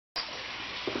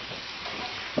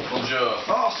Bonjour.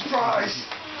 Oh, surprise!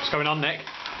 What's going on, Nick?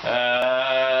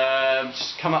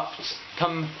 Just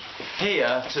come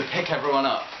here to pick everyone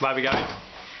up. Where are we going?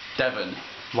 Devon.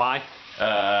 Why?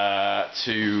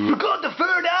 To... got the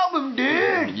third album,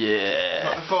 dude! Yeah.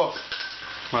 Not the fourth.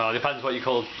 Well, it depends what you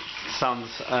call Sounds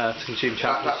to Consume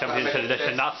Championship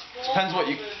Edition. That's Depends what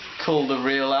you call the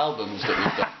real albums that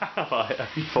we've done. like a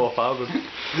fourth album.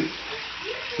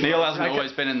 Neil hasn't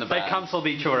always been in the band. They cancelled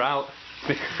each other out.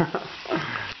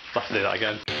 Let's do that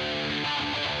again.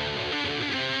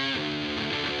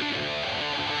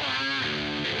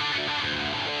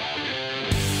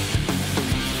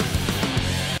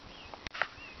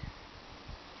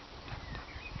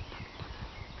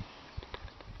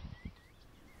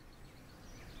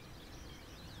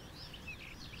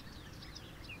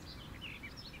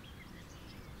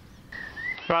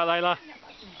 Right, Layla.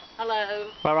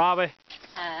 Hello. Where are we?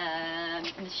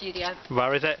 In the studio.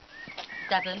 Where is it?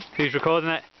 Devon, Who's recording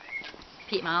it?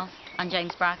 Pete Miles, and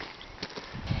James Bragg.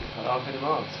 Hello, I'm Peter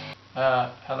Miles.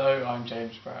 Hello, I'm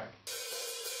James Bragg.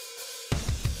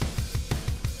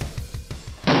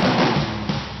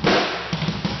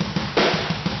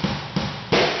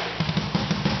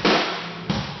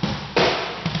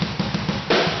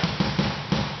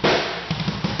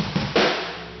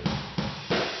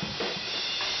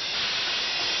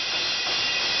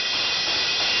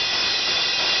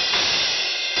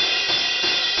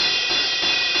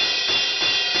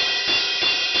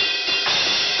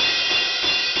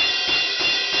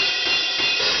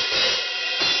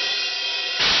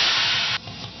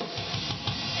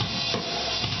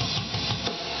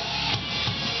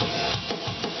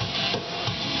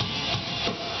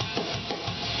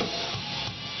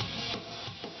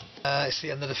 It's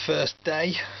the end of the first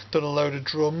day. Done a load of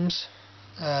drums.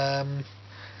 To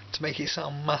make it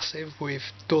sound massive,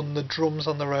 we've done the drums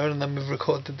on their own and then we've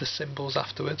recorded the cymbals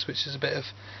afterwards, which is a bit of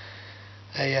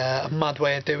a mad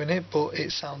way of doing it, but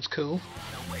it sounds cool.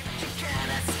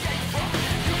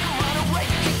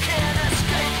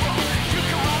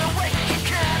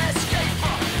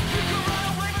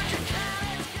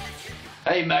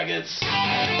 Hey, maggots.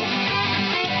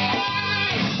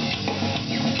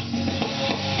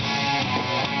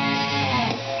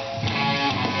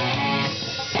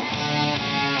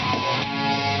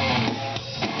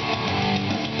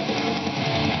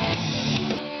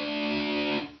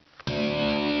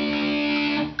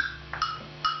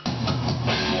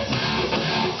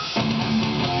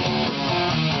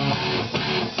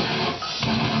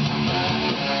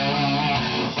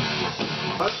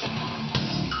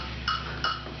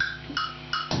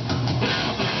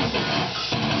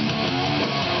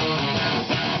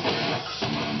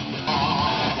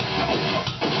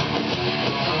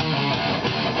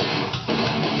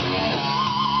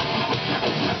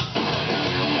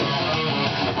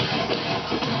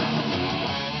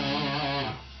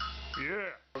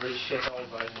 Really shit old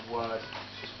version of Word. It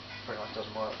just pretty much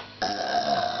doesn't work.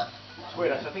 It's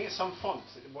weird. I think it's some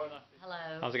fonts. It won't.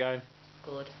 Hello. How's it going?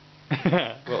 Good.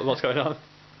 What's going on?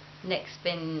 Nick's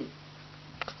been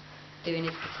doing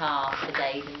his guitar for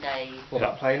days and days. What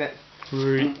about playing it?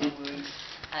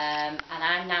 And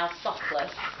I'm now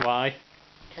sockless Why?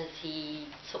 because he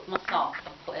took my sock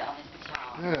and put it on his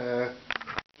guitar.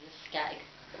 He's just scared.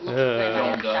 Looking for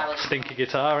him in the shower. Stinky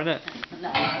guitar, innit?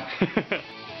 No.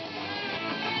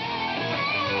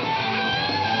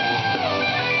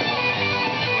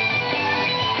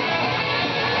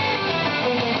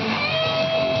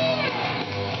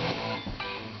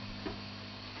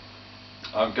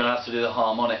 I'm going to have to do the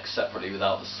harmonics separately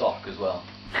without the sock as well.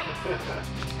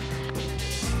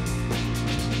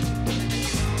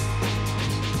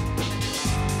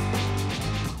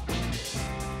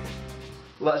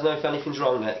 Let us know if anything's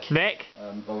wrong, Nick. Nick?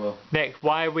 I will. Nick,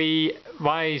 why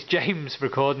is James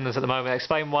recording us at the moment?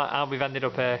 Explain how we've ended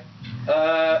up here.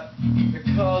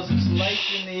 Because it's late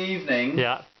in the evening.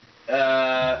 Yeah.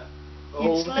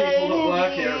 All the people that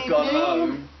work here have gone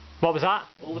home. What was that?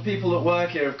 All the people that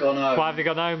work here have gone home. Why have they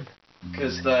gone home?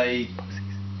 Because they...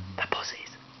 They're pussies.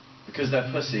 Because they're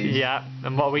pussies. Yeah,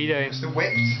 and what are we doing? It's the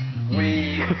whips.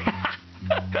 We...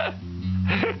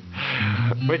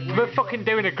 we're fucking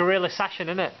doing a guerrilla session,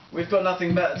 innit? We've got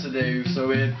nothing better to do, so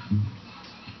we're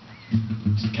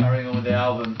just carrying on with the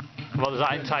album. What does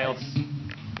that entail?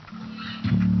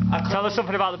 Tell us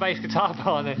something about the bass guitar,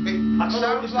 Barney. It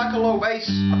sounds like a low bass.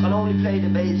 I can only play the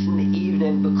bass in the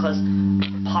evening because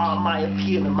part of my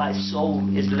appeal and my soul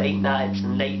is late nights,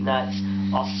 and late nights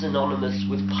are synonymous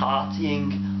with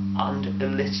partying and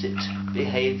illicit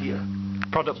behaviour.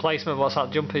 Product placement, what's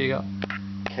that jumper you got?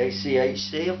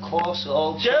 KCHC, of course,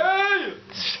 all Jay!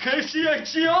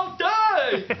 KCHC all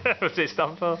day! What's it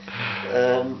stand for?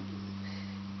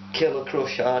 Killer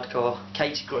Crush Hardcore.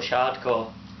 Katie Crush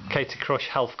Hardcore. Katie Crush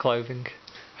Health Clothing.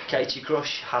 Katie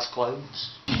Crush has clothes.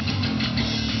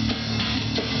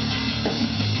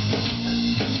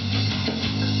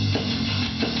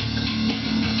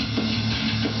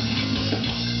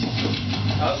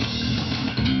 Oh.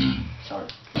 Sorry.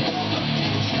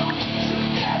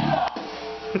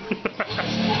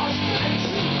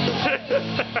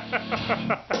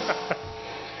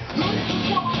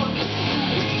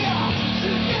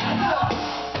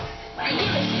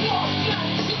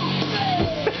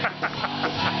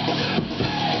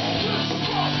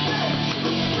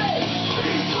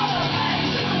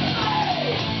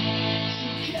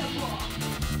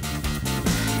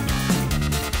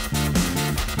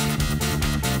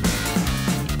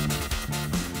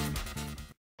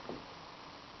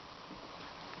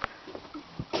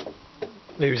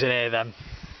 Who's in here then?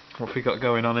 What have we got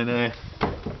going on in here?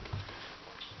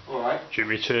 Alright.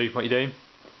 Jimmy 2, what are you doing?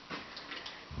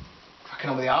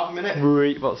 Cracking on with the album, innit?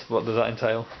 Right, what does that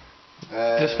entail?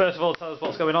 Just first of all, tell us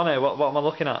what's going on here. What am I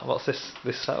looking at? What's this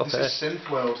setup This here? is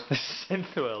Synth World. This is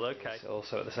Synth World, okay.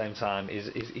 Also at the same time,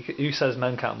 who says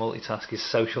men can't multitask is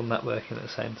social networking at the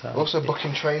same time. Also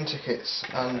booking train tickets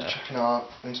and checking our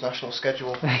international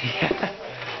schedule.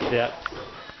 Yeah.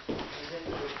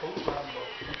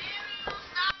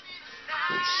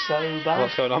 It's so bad.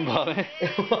 What's going on, Barney?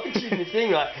 Watching the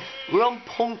thing, like, we're on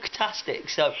Punktastic,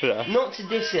 so Yeah. not to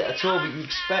diss it at all, but you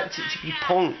expect it to be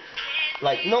punk.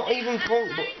 Like, not even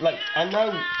punk, but like, I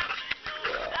know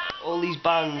all these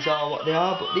bands are what they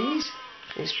are, but these,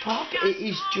 it's proper, it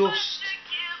is just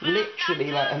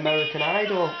literally like American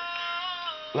Idol.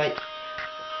 Like,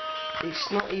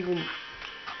 it's not even,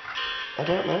 I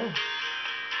don't know.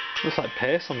 Looks like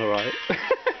Pierce on the right.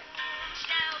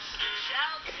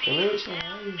 The lyrics are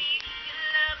right.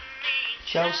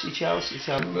 Chelsea,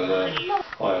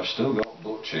 But I have still got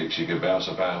butt cheeks you could bounce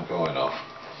a pound coin off.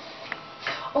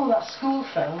 Oh, that school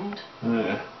filmed.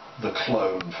 Yeah, the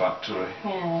Clone Factory.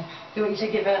 Yeah. They want you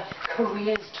to give a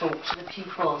careers talk to the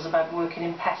pupils about working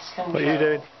in pest control. What are you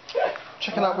doing?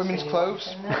 Checking out women's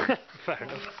clothes. Fair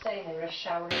enough. You were saying they were a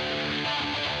shower.